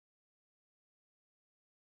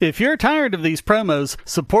If you're tired of these promos,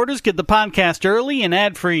 supporters get the podcast early and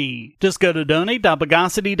ad-free. Just go to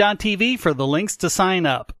donate.bogosity.tv for the links to sign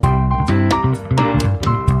up.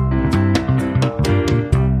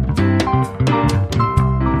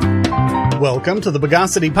 Welcome to the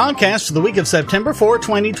Bogosity Podcast for the week of September 4,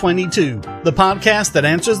 2022. The podcast that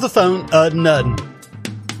answers the phone uddin'.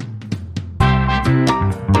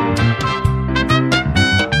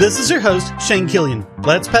 This is your host, Shane Killian.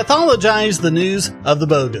 Let's pathologize the news of the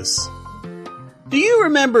bogus. Do you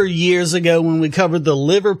remember years ago when we covered the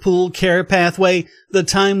Liverpool care pathway, the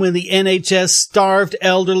time when the NHS starved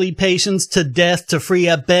elderly patients to death to free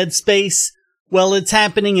up bed space? Well, it's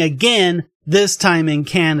happening again, this time in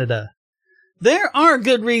Canada. There are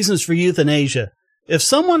good reasons for euthanasia. If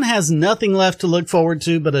someone has nothing left to look forward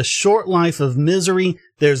to but a short life of misery,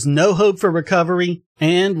 there's no hope for recovery,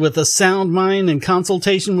 and with a sound mind and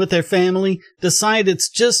consultation with their family, decide it's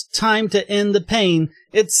just time to end the pain,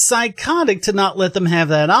 it's psychotic to not let them have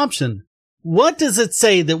that option. What does it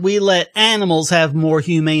say that we let animals have more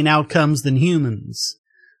humane outcomes than humans?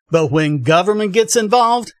 But when government gets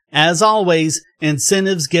involved, as always,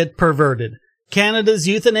 incentives get perverted. Canada's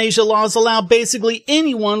euthanasia laws allow basically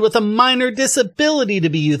anyone with a minor disability to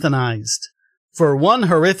be euthanized. For one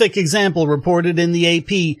horrific example reported in the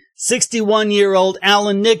AP, 61-year-old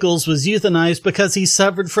Alan Nichols was euthanized because he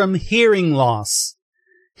suffered from hearing loss.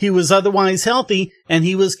 He was otherwise healthy, and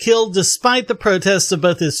he was killed despite the protests of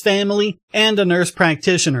both his family and a nurse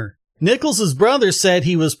practitioner. Nichols' brother said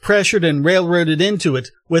he was pressured and railroaded into it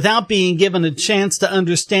without being given a chance to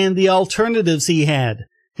understand the alternatives he had.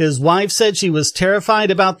 His wife said she was terrified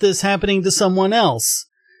about this happening to someone else.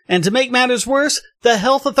 And to make matters worse, the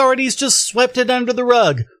health authorities just swept it under the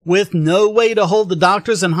rug, with no way to hold the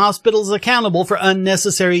doctors and hospitals accountable for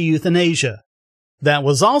unnecessary euthanasia. That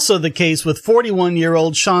was also the case with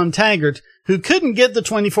 41-year-old Sean Taggart, who couldn't get the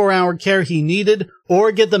 24-hour care he needed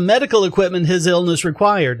or get the medical equipment his illness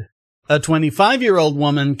required. A 25-year-old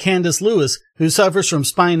woman, Candace Lewis, who suffers from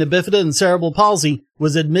spina bifida and cerebral palsy,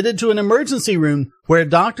 was admitted to an emergency room where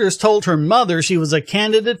doctors told her mother she was a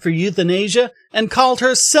candidate for euthanasia and called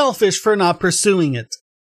her selfish for not pursuing it.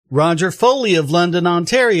 Roger Foley of London,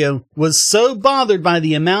 Ontario, was so bothered by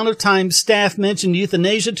the amount of time staff mentioned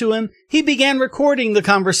euthanasia to him, he began recording the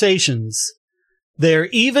conversations. They're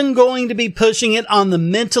even going to be pushing it on the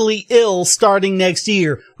mentally ill starting next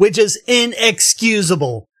year, which is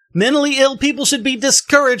inexcusable. Mentally ill people should be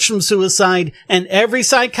discouraged from suicide, and every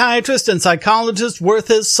psychiatrist and psychologist worth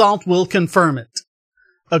his salt will confirm it.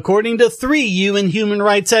 According to 3 UN human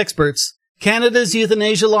rights experts, Canada's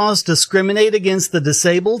euthanasia laws discriminate against the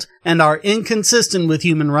disabled and are inconsistent with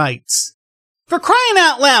human rights. For crying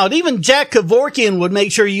out loud, even Jack Kevorkian would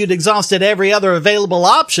make sure you'd exhausted every other available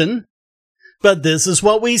option. But this is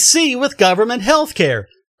what we see with government health care.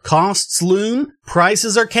 Costs loom,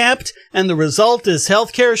 prices are capped, and the result is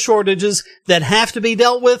healthcare shortages that have to be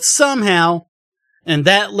dealt with somehow. And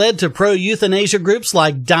that led to pro-euthanasia groups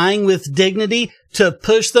like Dying with Dignity to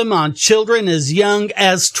push them on children as young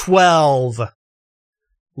as 12.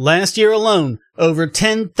 Last year alone, over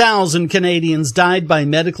 10,000 Canadians died by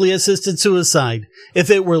medically assisted suicide. If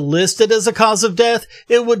it were listed as a cause of death,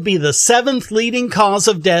 it would be the 7th leading cause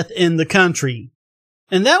of death in the country.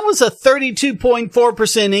 And that was a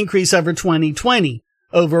 32.4% increase over 2020.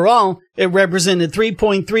 Overall, it represented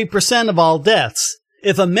 3.3% of all deaths.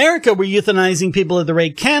 If America were euthanizing people at the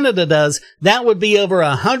rate Canada does, that would be over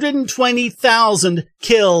 120,000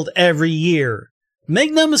 killed every year.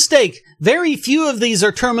 Make no mistake, very few of these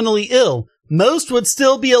are terminally ill. Most would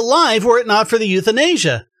still be alive were it not for the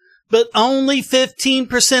euthanasia. But only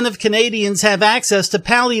 15% of Canadians have access to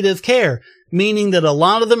palliative care, meaning that a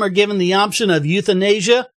lot of them are given the option of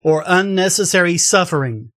euthanasia or unnecessary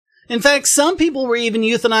suffering. In fact, some people were even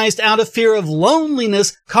euthanized out of fear of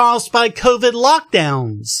loneliness caused by COVID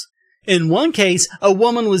lockdowns. In one case, a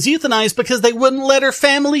woman was euthanized because they wouldn't let her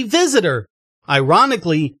family visit her.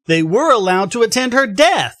 Ironically, they were allowed to attend her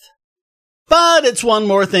death. But it's one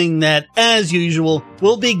more thing that, as usual,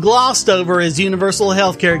 will be glossed over as universal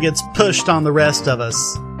healthcare gets pushed on the rest of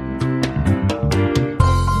us.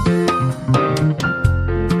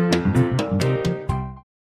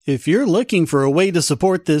 If you're looking for a way to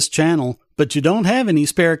support this channel, but you don't have any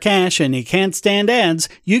spare cash and you can't stand ads,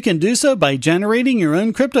 you can do so by generating your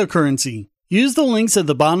own cryptocurrency. Use the links at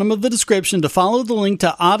the bottom of the description to follow the link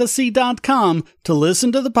to Odyssey.com to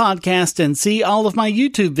listen to the podcast and see all of my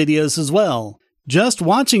YouTube videos as well. Just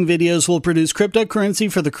watching videos will produce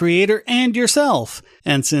cryptocurrency for the creator and yourself.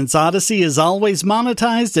 And since Odyssey is always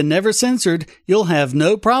monetized and never censored, you'll have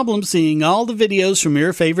no problem seeing all the videos from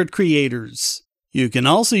your favorite creators. You can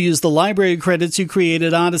also use the library credits you create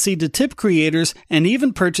at Odyssey to tip creators and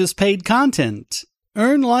even purchase paid content.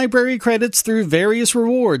 Earn library credits through various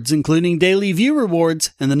rewards, including daily view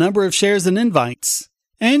rewards and the number of shares and invites.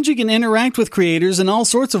 And you can interact with creators in all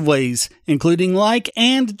sorts of ways, including like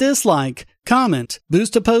and dislike, comment,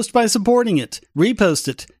 boost a post by supporting it, repost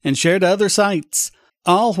it, and share to other sites,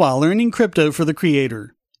 all while earning crypto for the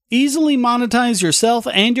creator. Easily monetize yourself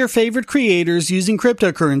and your favorite creators using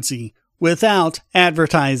cryptocurrency without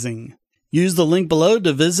advertising. Use the link below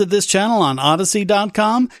to visit this channel on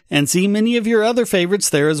Odyssey.com and see many of your other favorites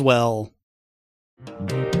there as well.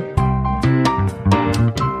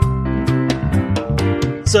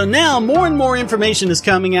 So now more and more information is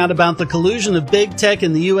coming out about the collusion of big tech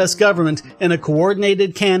and the U.S. government in a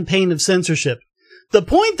coordinated campaign of censorship. The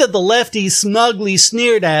point that the lefties smugly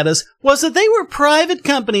sneered at us was that they were private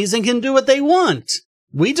companies and can do what they want.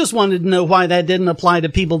 We just wanted to know why that didn't apply to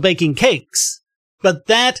people baking cakes. But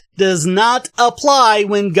that does not apply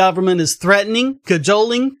when government is threatening,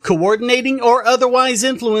 cajoling, coordinating, or otherwise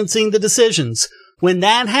influencing the decisions. When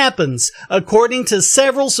that happens, according to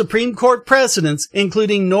several Supreme Court precedents,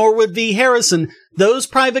 including Norwood v. Harrison, those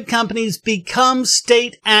private companies become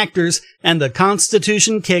state actors and the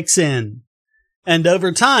Constitution kicks in. And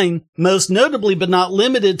over time, most notably but not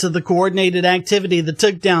limited to the coordinated activity that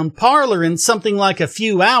took down Parler in something like a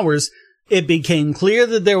few hours, it became clear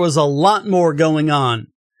that there was a lot more going on.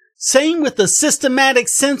 Same with the systematic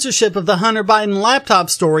censorship of the Hunter Biden laptop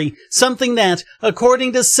story, something that,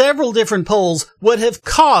 according to several different polls, would have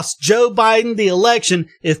cost Joe Biden the election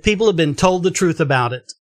if people had been told the truth about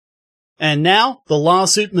it. And now, the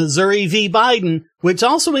lawsuit Missouri v. Biden, which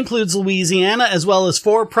also includes Louisiana as well as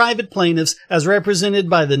 4 private plaintiffs as represented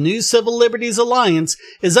by the New Civil Liberties Alliance,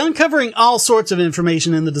 is uncovering all sorts of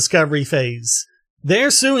information in the discovery phase.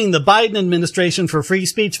 They're suing the Biden administration for free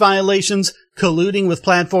speech violations, colluding with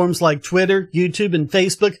platforms like Twitter, YouTube, and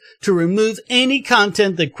Facebook to remove any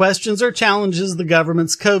content that questions or challenges the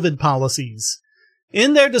government's COVID policies.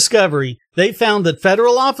 In their discovery, they found that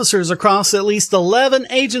federal officers across at least 11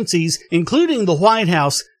 agencies, including the White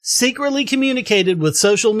House, secretly communicated with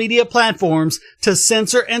social media platforms to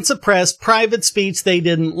censor and suppress private speech they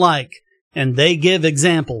didn't like. And they give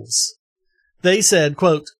examples. They said,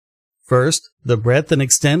 quote, "First, the breadth and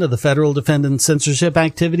extent of the federal defendant's censorship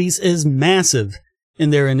activities is massive.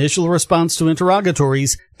 In their initial response to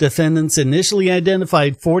interrogatories, defendants initially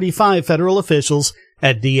identified 45 federal officials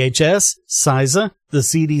at DHS, CISA, the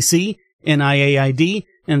CDC, NIAID,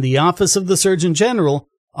 and the Office of the Surgeon General,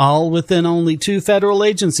 all within only 2 federal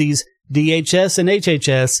agencies, DHS and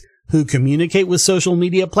HHS, who communicate with social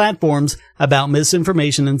media platforms about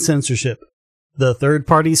misinformation and censorship. The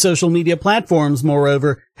third-party social media platforms,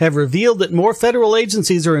 moreover, have revealed that more federal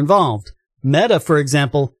agencies are involved. Meta, for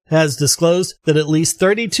example, has disclosed that at least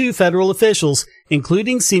 32 federal officials,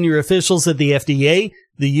 including senior officials at the FDA,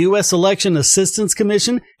 the U.S. Election Assistance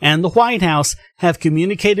Commission, and the White House, have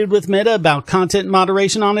communicated with Meta about content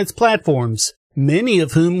moderation on its platforms, many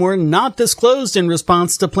of whom were not disclosed in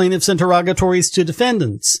response to plaintiffs' interrogatories to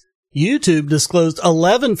defendants. YouTube disclosed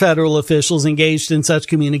 11 federal officials engaged in such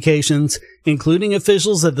communications, including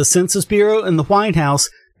officials at the Census Bureau and the White House,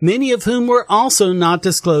 many of whom were also not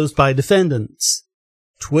disclosed by defendants.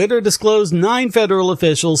 Twitter disclosed 9 federal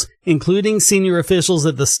officials, including senior officials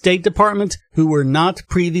at the State Department, who were not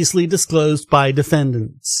previously disclosed by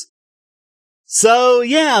defendants. So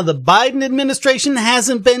yeah, the Biden administration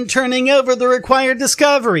hasn't been turning over the required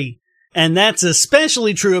discovery. And that's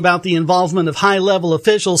especially true about the involvement of high-level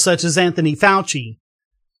officials such as Anthony Fauci.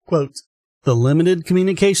 Quote, "The limited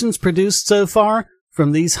communications produced so far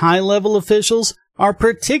from these high-level officials are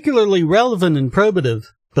particularly relevant and probative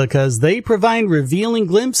because they provide revealing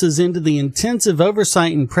glimpses into the intensive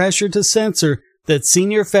oversight and pressure to censor that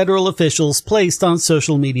senior federal officials placed on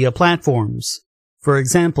social media platforms. For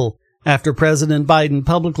example, after President Biden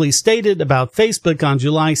publicly stated about Facebook on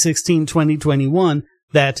July 16, 2021,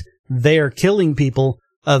 that they're killing people,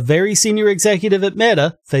 a very senior executive at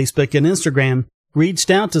Meta, Facebook and Instagram, reached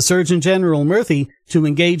out to Surgeon General Murthy to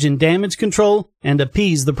engage in damage control and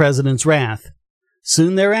appease the president's wrath.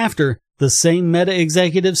 Soon thereafter, the same Meta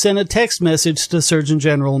executive sent a text message to Surgeon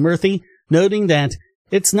General Murthy, noting that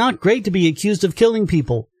it's not great to be accused of killing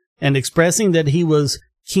people, and expressing that he was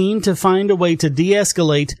keen to find a way to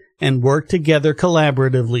de-escalate and work together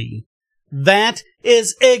collaboratively. That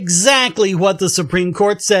is exactly what the Supreme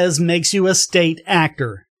Court says makes you a state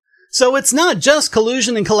actor. So it's not just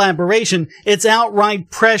collusion and collaboration, it's outright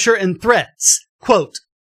pressure and threats. Quote,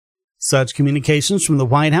 "Such communications from the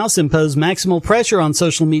White House impose maximal pressure on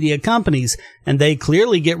social media companies, and they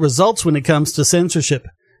clearly get results when it comes to censorship.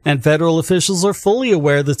 and federal officials are fully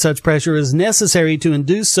aware that such pressure is necessary to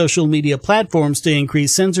induce social media platforms to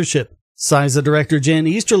increase censorship. CISA Director Jen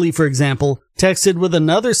Easterly, for example, texted with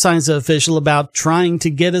another CISA official about trying to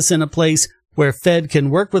get us in a place where Fed can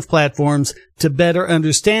work with platforms to better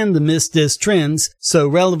understand the misdis trends so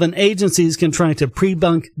relevant agencies can try to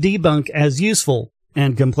debunk as useful,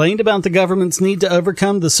 and complained about the government's need to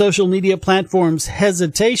overcome the social media platforms'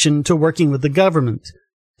 hesitation to working with the government.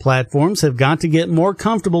 Platforms have got to get more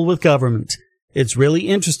comfortable with government. It's really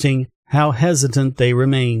interesting how hesitant they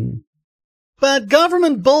remain. But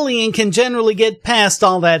government bullying can generally get past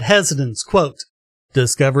all that hesitance. Quote,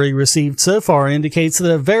 discovery received so far indicates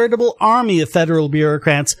that a veritable army of federal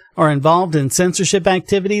bureaucrats are involved in censorship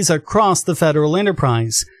activities across the federal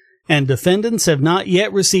enterprise, and defendants have not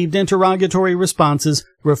yet received interrogatory responses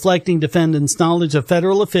reflecting defendants' knowledge of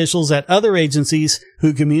federal officials at other agencies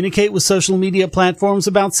who communicate with social media platforms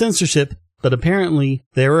about censorship, but apparently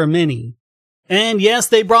there are many. And yes,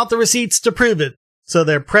 they brought the receipts to prove it, so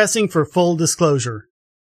they're pressing for full disclosure.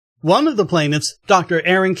 One of the plaintiffs, Dr.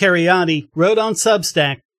 Aaron Cariotti, wrote on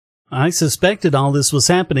Substack, I suspected all this was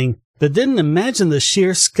happening, but didn't imagine the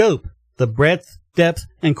sheer scope, the breadth, depth,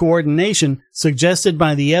 and coordination suggested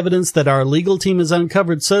by the evidence that our legal team has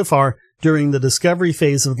uncovered so far during the discovery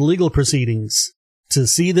phase of the legal proceedings. To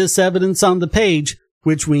see this evidence on the page,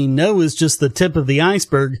 which we know is just the tip of the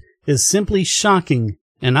iceberg, is simply shocking,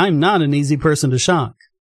 and I'm not an easy person to shock.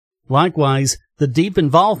 Likewise, the deep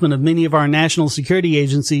involvement of many of our national security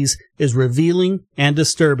agencies is revealing and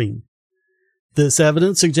disturbing. This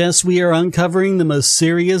evidence suggests we are uncovering the most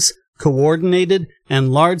serious, coordinated,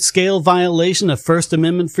 and large-scale violation of First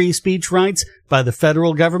Amendment free speech rights by the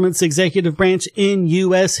federal government's executive branch in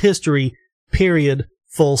U.S. history, period,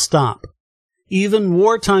 full stop. Even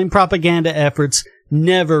wartime propaganda efforts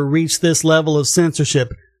never reached this level of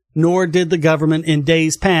censorship, nor did the government in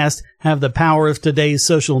days past have the power of today's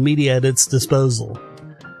social media at its disposal.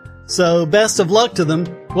 So, best of luck to them.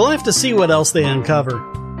 We'll have to see what else they uncover.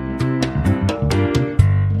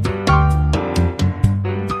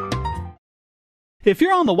 If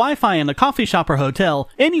you're on the Wi-Fi in a coffee shop or hotel,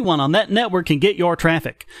 anyone on that network can get your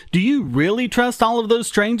traffic. Do you really trust all of those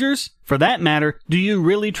strangers? For that matter, do you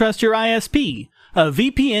really trust your ISP? A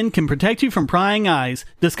VPN can protect you from prying eyes,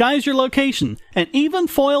 disguise your location, and even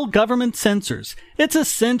foil government censors. It's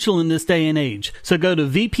essential in this day and age, so go to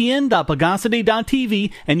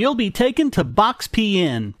vpn.bogosity.tv and you'll be taken to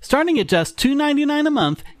BoxPN. Starting at just $2.99 a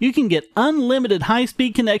month, you can get unlimited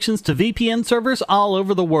high-speed connections to VPN servers all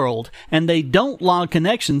over the world, and they don't log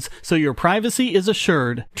connections, so your privacy is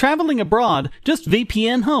assured. Traveling abroad, just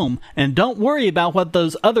VPN home, and don't worry about what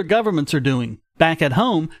those other governments are doing. Back at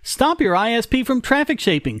home, stop your ISP from traffic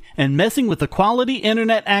shaping and messing with the quality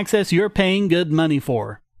internet access you're paying good money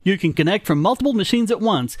for. You can connect from multiple machines at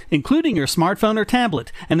once, including your smartphone or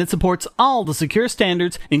tablet, and it supports all the secure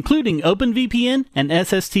standards, including OpenVPN and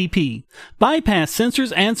SSTP. Bypass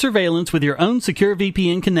censors and surveillance with your own secure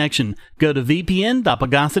VPN connection. Go to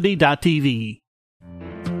vpn.bogosity.tv.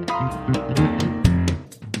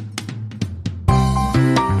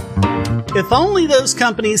 If only those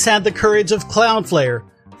companies had the courage of Cloudflare.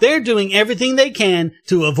 They're doing everything they can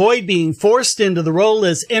to avoid being forced into the role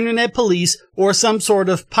as internet police or some sort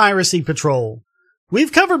of piracy patrol.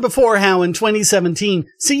 We've covered before how in 2017,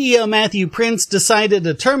 CEO Matthew Prince decided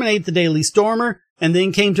to terminate the Daily Stormer and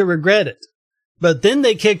then came to regret it. But then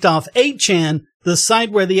they kicked off 8chan, the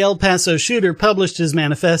site where the El Paso shooter published his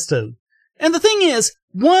manifesto. And the thing is,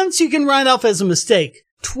 once you can write off as a mistake,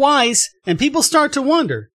 twice, and people start to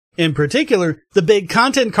wonder. In particular, the big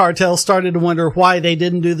content cartel started to wonder why they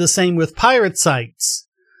didn't do the same with pirate sites.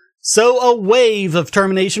 So a wave of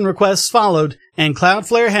termination requests followed, and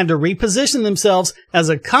Cloudflare had to reposition themselves as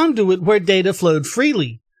a conduit where data flowed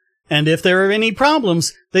freely. And if there are any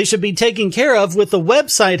problems, they should be taken care of with the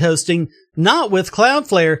website hosting, not with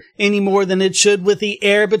Cloudflare any more than it should with the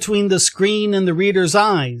air between the screen and the reader's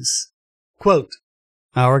eyes. Quote,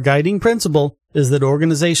 our guiding principle is that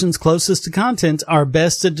organizations closest to content are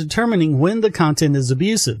best at determining when the content is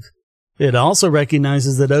abusive. It also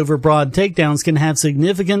recognizes that overbroad takedowns can have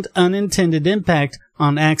significant unintended impact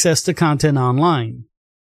on access to content online.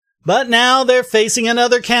 But now they're facing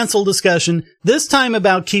another cancel discussion, this time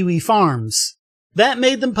about Kiwi Farms. That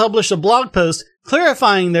made them publish a blog post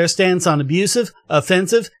clarifying their stance on abusive,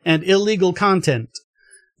 offensive, and illegal content.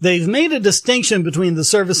 They've made a distinction between the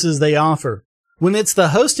services they offer. When it's the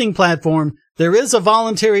hosting platform, there is a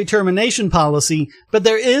voluntary termination policy, but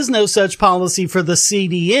there is no such policy for the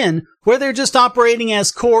CDN, where they're just operating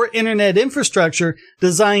as core internet infrastructure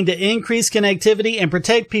designed to increase connectivity and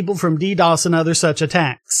protect people from DDoS and other such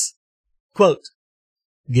attacks. Quote,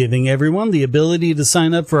 Giving everyone the ability to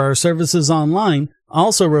sign up for our services online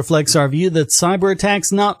also reflects our view that cyber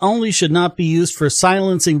attacks not only should not be used for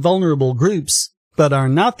silencing vulnerable groups, but are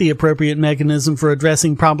not the appropriate mechanism for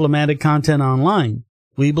addressing problematic content online.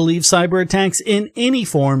 We believe cyber attacks in any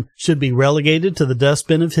form should be relegated to the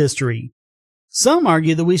dustbin of history. Some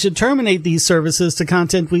argue that we should terminate these services to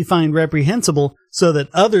content we find reprehensible so that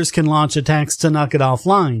others can launch attacks to knock it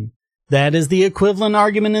offline. That is the equivalent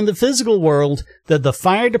argument in the physical world that the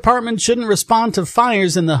fire department shouldn't respond to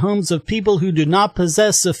fires in the homes of people who do not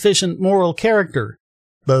possess sufficient moral character.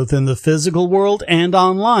 Both in the physical world and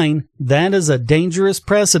online, that is a dangerous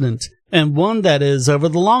precedent, and one that is, over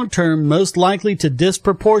the long term, most likely to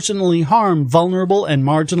disproportionately harm vulnerable and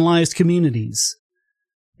marginalized communities.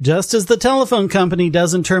 Just as the telephone company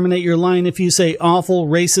doesn't terminate your line if you say awful,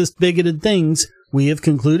 racist, bigoted things, we have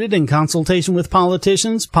concluded in consultation with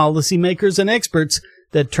politicians, policymakers, and experts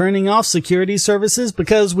that turning off security services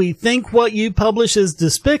because we think what you publish is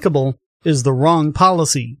despicable is the wrong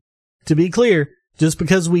policy. To be clear, just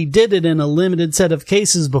because we did it in a limited set of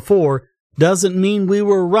cases before doesn't mean we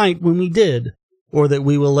were right when we did, or that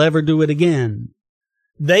we will ever do it again.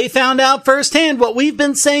 They found out firsthand what we've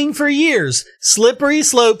been saying for years. Slippery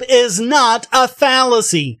slope is not a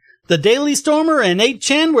fallacy. The Daily Stormer and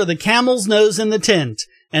 8chan were the camel's nose in the tent,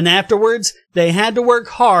 and afterwards they had to work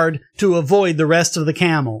hard to avoid the rest of the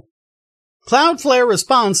camel. Cloudflare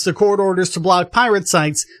responds to court orders to block pirate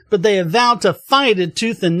sites, but they have vowed to fight it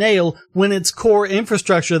tooth and nail when it's core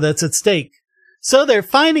infrastructure that's at stake. So they're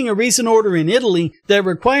fighting a recent order in Italy that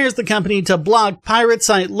requires the company to block pirate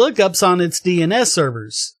site lookups on its DNS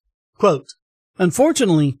servers. Quote,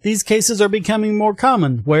 unfortunately, these cases are becoming more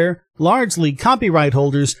common where, largely, copyright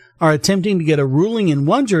holders are attempting to get a ruling in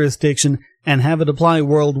one jurisdiction and have it apply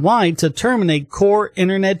worldwide to terminate core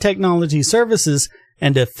internet technology services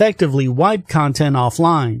and effectively wipe content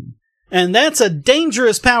offline. And that's a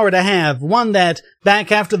dangerous power to have, one that,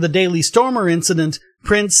 back after the Daily Stormer incident,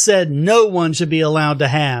 Prince said no one should be allowed to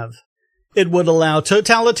have. It would allow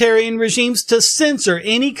totalitarian regimes to censor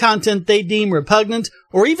any content they deem repugnant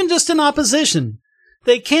or even just in opposition.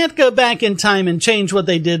 They can't go back in time and change what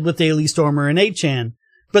they did with Daily Stormer and 8chan,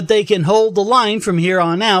 but they can hold the line from here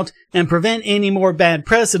on out and prevent any more bad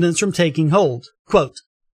precedents from taking hold. Quote,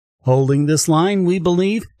 holding this line, we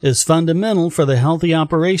believe, is fundamental for the healthy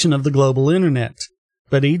operation of the global internet.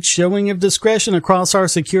 But each showing of discretion across our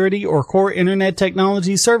security or core internet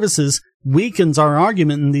technology services weakens our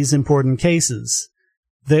argument in these important cases.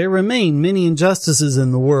 There remain many injustices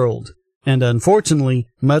in the world, and unfortunately,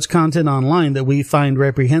 much content online that we find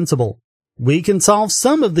reprehensible. We can solve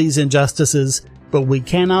some of these injustices, but we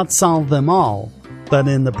cannot solve them all. But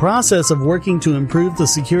in the process of working to improve the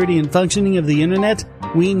security and functioning of the internet,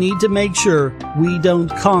 we need to make sure we don't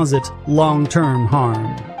cause it long-term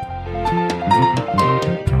harm.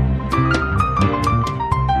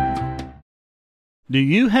 Do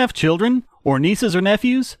you have children, or nieces or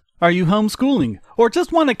nephews? Are you homeschooling, or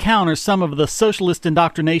just want to counter some of the socialist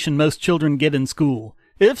indoctrination most children get in school?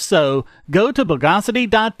 If so, go to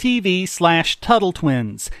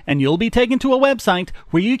bogosity.tv/TuttleTwins, and you'll be taken to a website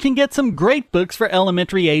where you can get some great books for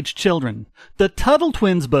elementary-aged children. The Tuttle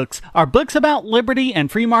Twins books are books about liberty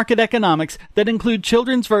and free market economics that include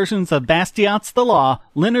children's versions of Bastiat's The Law,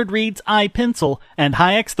 Leonard Read's I, Pencil, and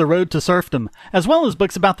Hayek's The Road to Serfdom, as well as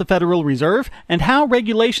books about the Federal Reserve and how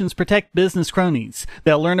regulations protect business cronies.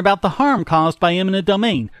 They'll learn about the harm caused by eminent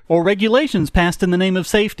domain, or regulations passed in the name of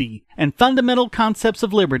safety, and fundamental concepts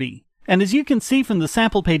of liberty. And as you can see from the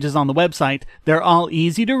sample pages on the website, they're all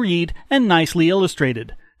easy to read and nicely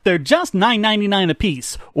illustrated. They're just $9.99 a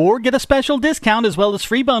piece, or get a special discount as well as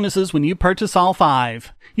free bonuses when you purchase all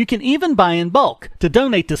 5. You can even buy in bulk to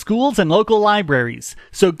donate to schools and local libraries.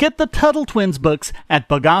 So get the Tuttle Twins books at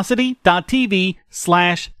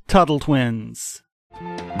bogosity.tv/TuttleTwins.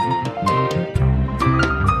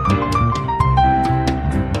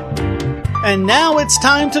 And now it's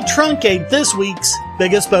time to truncate this week's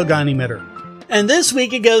biggest bogon emitter. And this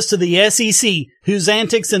week it goes to the SEC, whose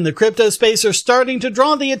antics in the crypto space are starting to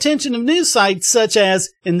draw the attention of news sites such as,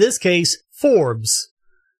 in this case, Forbes.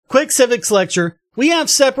 Quick civics lecture, we have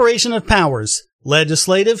separation of powers,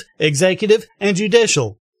 legislative, executive, and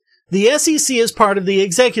judicial. The SEC is part of the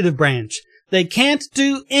executive branch. They can't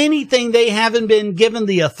do anything they haven't been given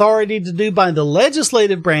the authority to do by the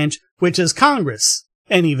legislative branch, which is Congress.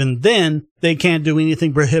 And even then, they can't do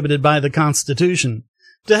anything prohibited by the Constitution.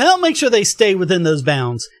 To help make sure they stay within those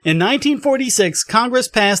bounds, in 1946, Congress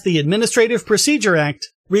passed the Administrative Procedure Act,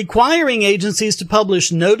 requiring agencies to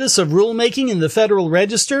publish notice of rulemaking in the Federal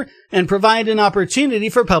Register and provide an opportunity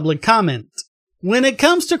for public comment. When it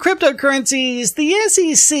comes to cryptocurrencies, the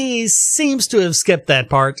SEC seems to have skipped that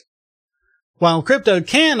part. While crypto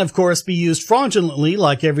can, of course, be used fraudulently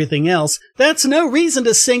like everything else, that's no reason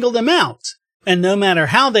to single them out. And no matter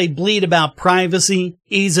how they bleat about privacy,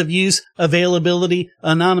 ease of use, availability,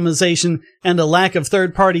 anonymization, and a lack of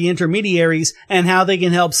third-party intermediaries, and how they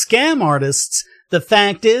can help scam artists, the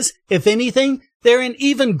fact is, if anything, they're an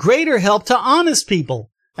even greater help to honest people.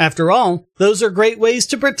 After all, those are great ways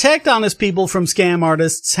to protect honest people from scam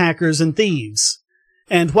artists, hackers, and thieves.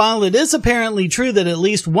 And while it is apparently true that at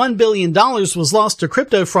least $1 billion was lost to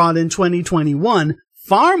crypto fraud in 2021,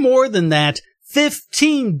 far more than that,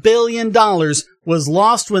 $15 billion was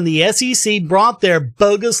lost when the SEC brought their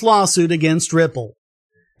bogus lawsuit against Ripple.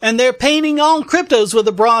 And they're painting all cryptos with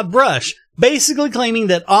a broad brush, basically claiming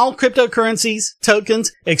that all cryptocurrencies,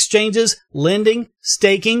 tokens, exchanges, lending,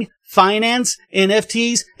 staking, finance,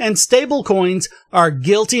 NFTs, and stablecoins are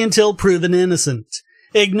guilty until proven innocent,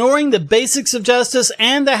 ignoring the basics of justice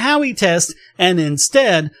and the Howey test, and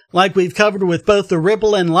instead, like we've covered with both the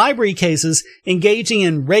Ripple and Library cases, engaging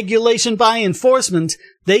in regulation by enforcement,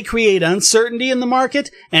 they create uncertainty in the market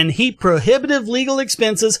and heap prohibitive legal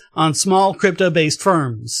expenses on small crypto-based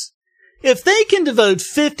firms. If they can devote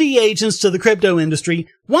 50 agents to the crypto industry,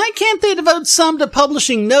 why can't they devote some to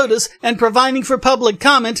publishing notice and providing for public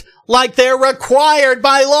comment like they're required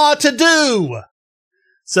by law to do?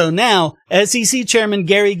 So now, SEC Chairman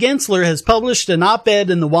Gary Gensler has published an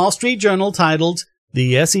op-ed in the Wall Street Journal titled,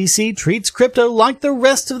 "The SEC Treats Crypto Like the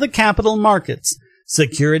Rest of the Capital Markets.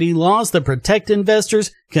 Security laws that protect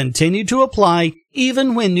investors continue to apply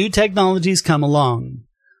even when new technologies come along."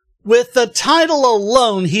 With the title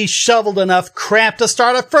alone, he shoveled enough crap to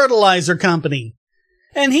start a fertilizer company.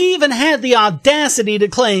 And he even had the audacity to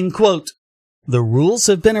claim, quote, "The rules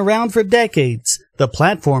have been around for decades. The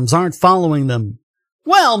platforms aren't following them."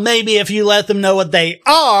 Well, maybe if you let them know what they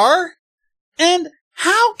are. And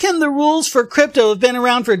how can the rules for crypto have been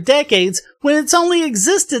around for decades when it's only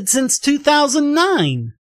existed since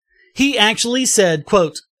 2009? He actually said,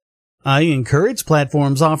 quote, "I encourage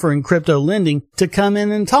platforms offering crypto lending to come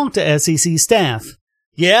in and talk to SEC staff."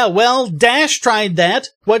 Yeah, well, Dash tried that.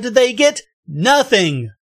 What did they get? Nothing.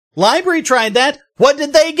 Library tried that. What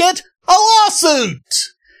did they get? A lawsuit.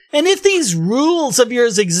 And if these rules of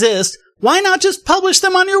yours exist, why not just publish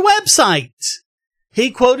them on your website? He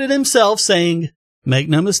quoted himself saying, "Make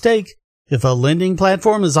no mistake, if a lending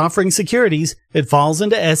platform is offering securities, it falls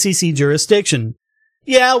into SEC jurisdiction."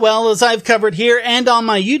 Yeah, well, as I've covered here and on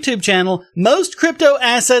my YouTube channel, most crypto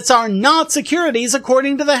assets are not securities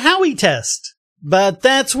according to the Howey test. But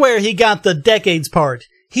that's where he got the decades part.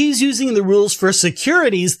 He's using the rules for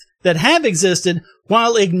securities that have existed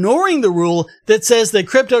while ignoring the rule that says that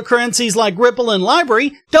cryptocurrencies like Ripple and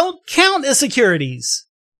Library don't count as securities.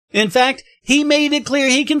 In fact, he made it clear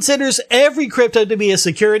he considers every crypto to be a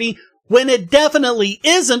security when it definitely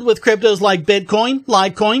isn't with cryptos like Bitcoin,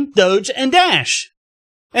 Litecoin, Doge, and Dash.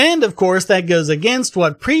 And of course, that goes against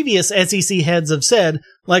what previous SEC heads have said,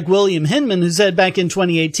 like William Hinman, who said back in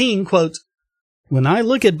 2018, quote, "When I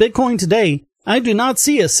look at Bitcoin today, I do not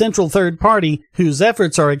see a central third party whose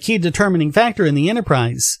efforts are a key determining factor in the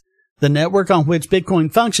enterprise. The network on which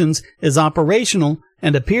Bitcoin functions is operational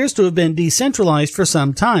and appears to have been decentralized for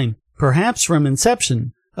some time, perhaps from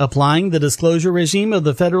inception. Applying the disclosure regime of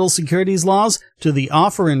the federal securities laws to the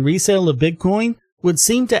offer and resale of Bitcoin would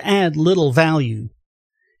seem to add little value."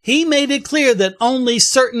 He made it clear that only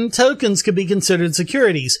certain tokens could be considered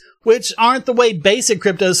securities, which aren't the way basic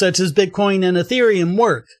cryptos such as Bitcoin and Ethereum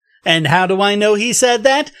work. And how do I know he said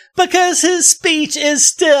that? Because his speech is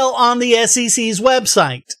still on the SEC's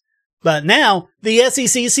website. But now, the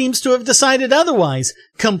SEC seems to have decided otherwise,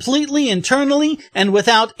 completely internally and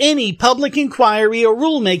without any public inquiry or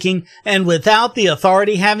rulemaking, and without the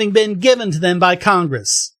authority having been given to them by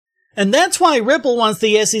Congress. And that's why Ripple wants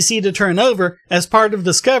the SEC to turn over, as part of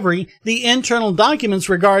discovery, the internal documents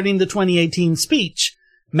regarding the 2018 speech.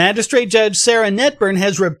 Magistrate Judge Sarah Netburn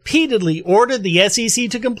has repeatedly ordered the SEC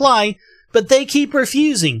to comply, but they keep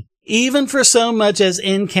refusing, even for so much as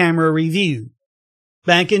in-camera review.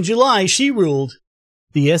 Back in July, she ruled,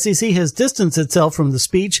 "The SEC has distanced itself from the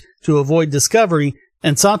speech to avoid discovery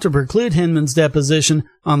and sought to preclude Hinman's deposition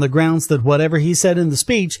on the grounds that whatever he said in the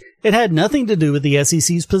speech, it had nothing to do with the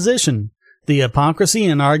SEC's position. The hypocrisy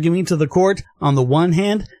in arguing to the court, on the one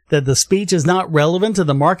hand, that the speech is not relevant to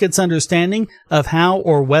the market's understanding of how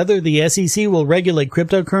or whether the SEC will regulate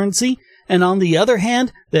cryptocurrency, and on the other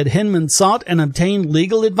hand, that Hinman sought and obtained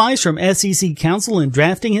legal advice from SEC counsel in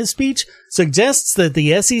drafting his speech, suggests that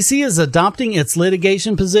the SEC is adopting its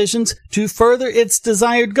litigation positions to further its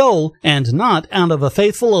desired goal and not out of a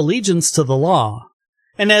faithful allegiance to the law.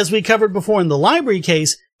 And as we covered before in the library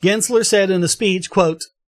case, Gensler said in a speech, quote,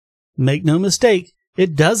 "Make no mistake,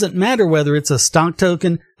 it doesn't matter whether it's a stock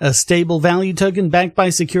token, a stable value token backed by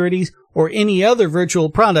securities, or any other virtual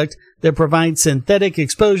product that provides synthetic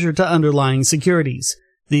exposure to underlying securities.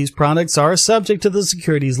 These products are subject to the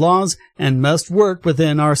securities laws and must work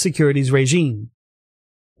within our securities regime."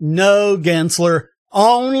 No, Gensler,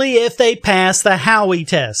 only if they pass the Howey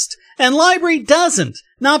test. And Library doesn't,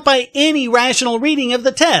 not by any rational reading of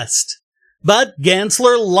the test. But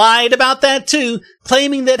Gensler lied about that too,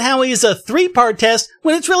 claiming that Howey is a 3-part test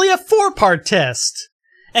when it's really a 4-part test.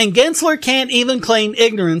 And Gensler can't even claim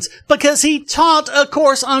ignorance because he taught a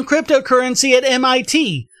course on cryptocurrency at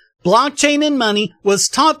MIT. Blockchain and Money was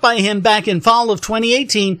taught by him back in fall of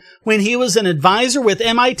 2018 when he was an advisor with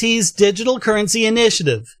MIT's Digital Currency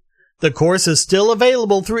Initiative. The course is still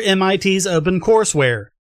available through MIT's OpenCourseWare.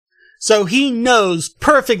 So he knows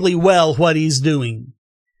perfectly well what he's doing.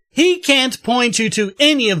 He can't point you to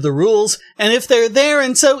any of the rules, and if they're there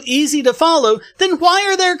and so easy to follow, then why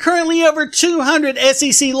are there currently over 200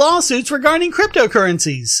 SEC lawsuits regarding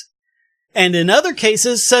cryptocurrencies? And in other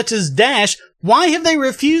cases, such as Dash, why have they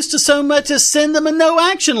refused to so much as send them a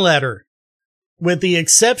no-action letter? With the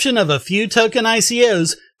exception of a few token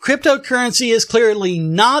ICOs, cryptocurrency is clearly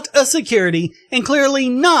not a security and clearly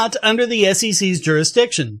not under the SEC's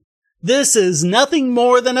jurisdiction. This is nothing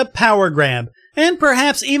more than a power grab, and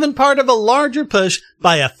perhaps even part of a larger push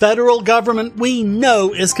by a federal government we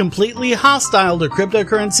know is completely hostile to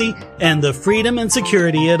cryptocurrency and the freedom and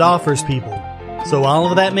security it offers people. So all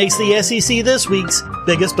of that makes the SEC this week's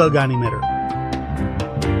biggest bogon emitter.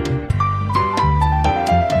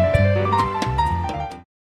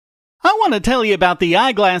 I want to tell you about the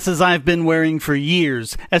eyeglasses I've been wearing for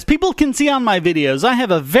years. As people can see on my videos, I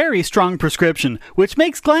have a very strong prescription, which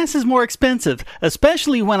makes glasses more expensive,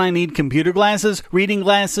 especially when I need computer glasses, reading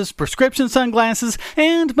glasses, prescription sunglasses,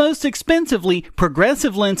 and most expensively,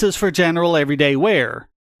 progressive lenses for general everyday wear.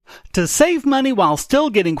 To save money while still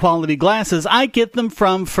getting quality glasses, I get them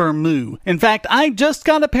from Firmoo. In fact, I just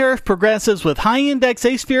got a pair of progressives with high-index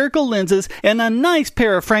aspherical lenses and a nice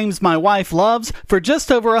pair of frames my wife loves for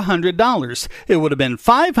just over $100. It would have been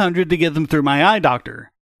 $500 to get them through my eye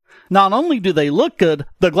doctor. Not only do they look good,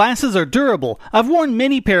 the glasses are durable. I've worn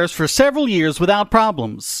many pairs for several years without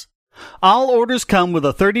problems. All orders come with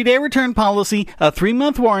a 30-day return policy, a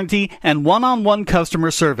 3-month warranty, and one-on-one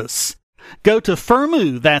customer service. Go to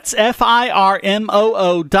Firmoo, that's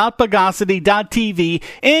FIRMOO.Bogosity.tv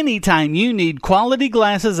anytime you need quality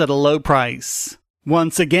glasses at a low price.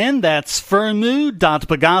 Once again, that's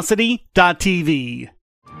Firmoo.Bogosity.tv.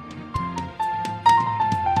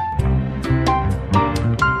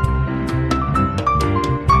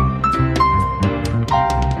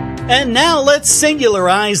 And now let's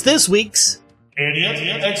singularize this week's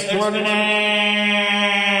Idiot Extraordinaire.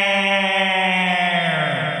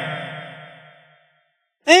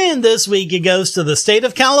 And this week it goes to the state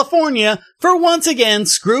of California for once again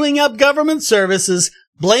screwing up government services,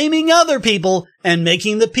 blaming other people, and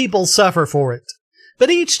making the people suffer for it. But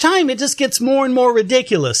each time it just gets more and more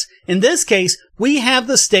ridiculous. In this case, we have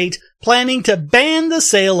the state planning to ban the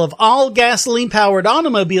sale of all gasoline-powered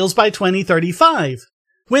automobiles by 2035.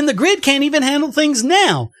 When the grid can't even handle things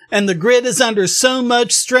now, and the grid is under so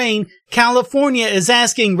much strain, California is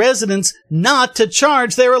asking residents not to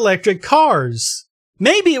charge their electric cars.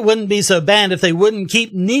 Maybe it wouldn't be so bad if they wouldn't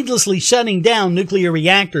keep needlessly shutting down nuclear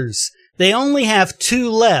reactors. They only have 2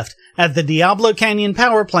 left at the Diablo Canyon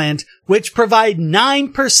Power Plant, which provide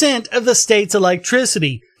 9% of the state's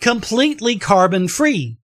electricity, completely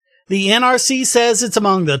carbon-free. The NRC says it's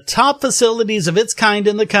among the top facilities of its kind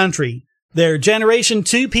in the country. They're Generation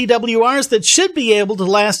 2 PWRs that should be able to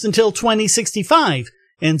last until 2065.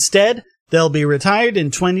 Instead, they'll be retired in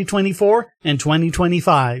 2024 and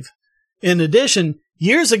 2025. In addition,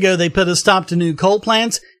 years ago they put a stop to new coal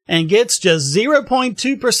plants and gets just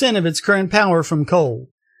 0.2% of its current power from coal.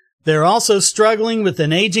 They're also struggling with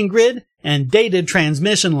an aging grid and dated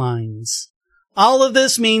transmission lines. All of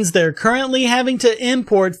this means they're currently having to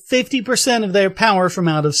import 50% of their power from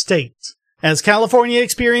out of state. As California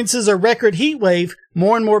experiences a record heat wave,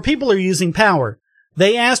 more and more people are using power.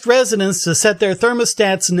 They asked residents to set their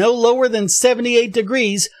thermostats no lower than 78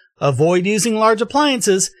 degrees, avoid using large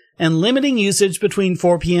appliances, and limiting usage between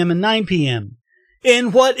 4 p.m. and 9 p.m.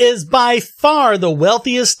 In what is by far the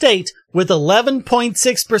wealthiest state with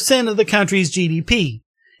 11.6% of the country's GDP.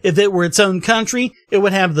 If it were its own country, it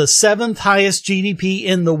would have the 7th highest GDP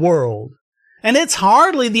in the world. And it's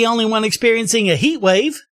hardly the only one experiencing a heat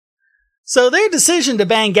wave. So their decision to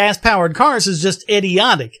ban gas-powered cars is just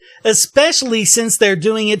idiotic, especially since they're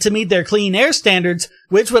doing it to meet their clean air standards,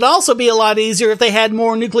 which would also be a lot easier if they had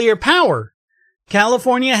more nuclear power.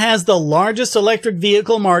 California has the largest electric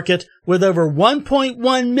vehicle market with over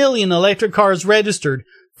 1.1 million electric cars registered,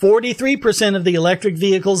 43% of the electric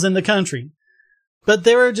vehicles in the country. But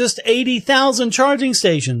there are just 80,000 charging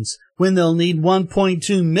stations, when they'll need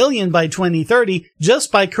 1.2 million by 2030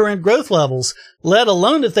 just by current growth levels, let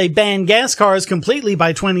alone if they ban gas cars completely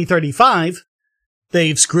by 2035.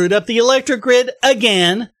 They've screwed up the electric grid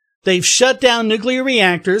again. They've shut down nuclear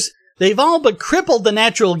reactors. They've all but crippled the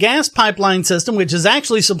natural gas pipeline system, which is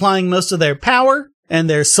actually supplying most of their power, and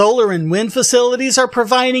their solar and wind facilities are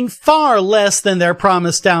providing far less than their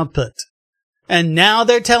promised output. And now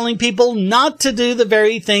they're telling people not to do the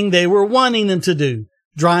very thing they were wanting them to do.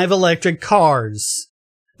 Drive electric cars.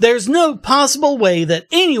 There's no possible way that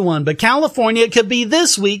anyone but California could be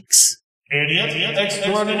this week's Idiot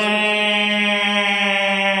Extraordinaire.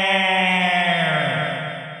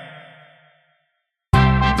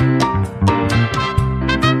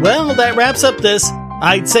 Well, that wraps up this,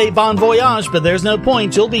 I'd say bon voyage, but there's no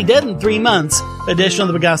point, you'll be dead in 3 months, edition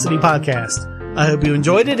of the Bogosity Podcast. I hope you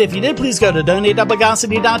enjoyed it. If you did, please go to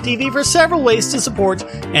donate.bogosity.tv for several ways to support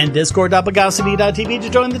and discord.bogosity.tv to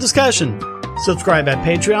join the discussion. Subscribe at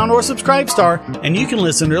Patreon or Subscribestar, and you can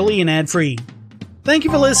listen early and ad-free. Thank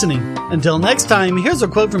you for listening. Until next time, here's a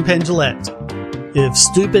quote from Penn Jillette. If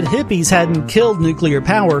stupid hippies hadn't killed nuclear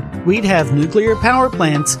power, we'd have nuclear power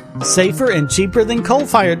plants, safer and cheaper than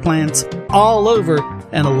coal-fired plants, all over,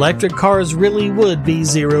 and electric cars really would be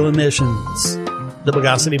zero emissions. The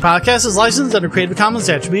Bogosity Podcast is licensed under Creative Commons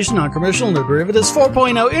Attribution, Non-Commercial, No Derivatives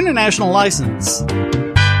 4.0 International License.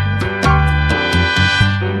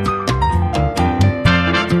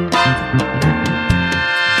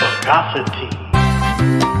 Bogosity.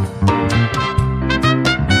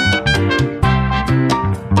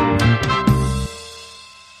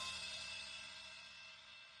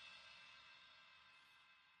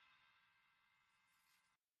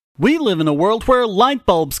 We live in a world where light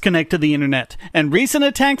bulbs connect to the internet, and recent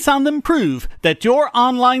attacks on them prove that your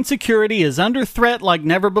online security is under threat like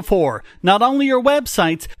never before. Not only your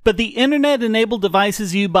websites, but the internet-enabled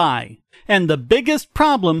devices you buy. And the biggest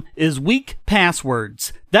problem is weak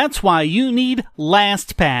passwords. That's why you need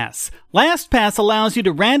LastPass. LastPass allows you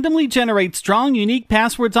to randomly generate strong, unique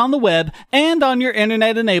passwords on the web and on your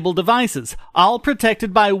internet-enabled devices, all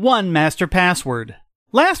protected by one master password.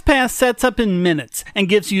 LastPass sets up in minutes and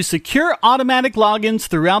gives you secure automatic logins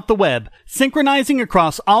throughout the web, synchronizing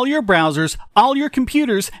across all your browsers, all your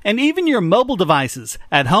computers, and even your mobile devices,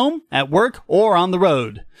 at home, at work, or on the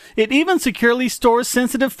road. It even securely stores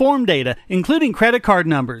sensitive form data, including credit card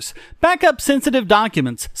numbers, backup sensitive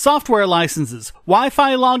documents, software licenses,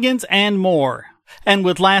 Wi-Fi logins, and more. And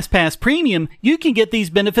with LastPass Premium, you can get these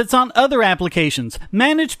benefits on other applications,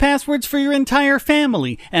 manage passwords for your entire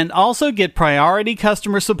family, and also get priority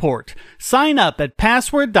customer support. Sign up at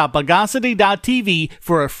password.bogosity.tv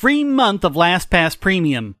for a free month of LastPass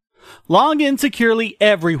Premium. Log in securely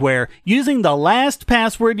everywhere using the last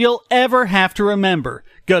password you'll ever have to remember.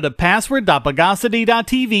 Go to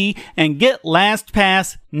password.bogosity.tv and get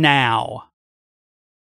LastPass now.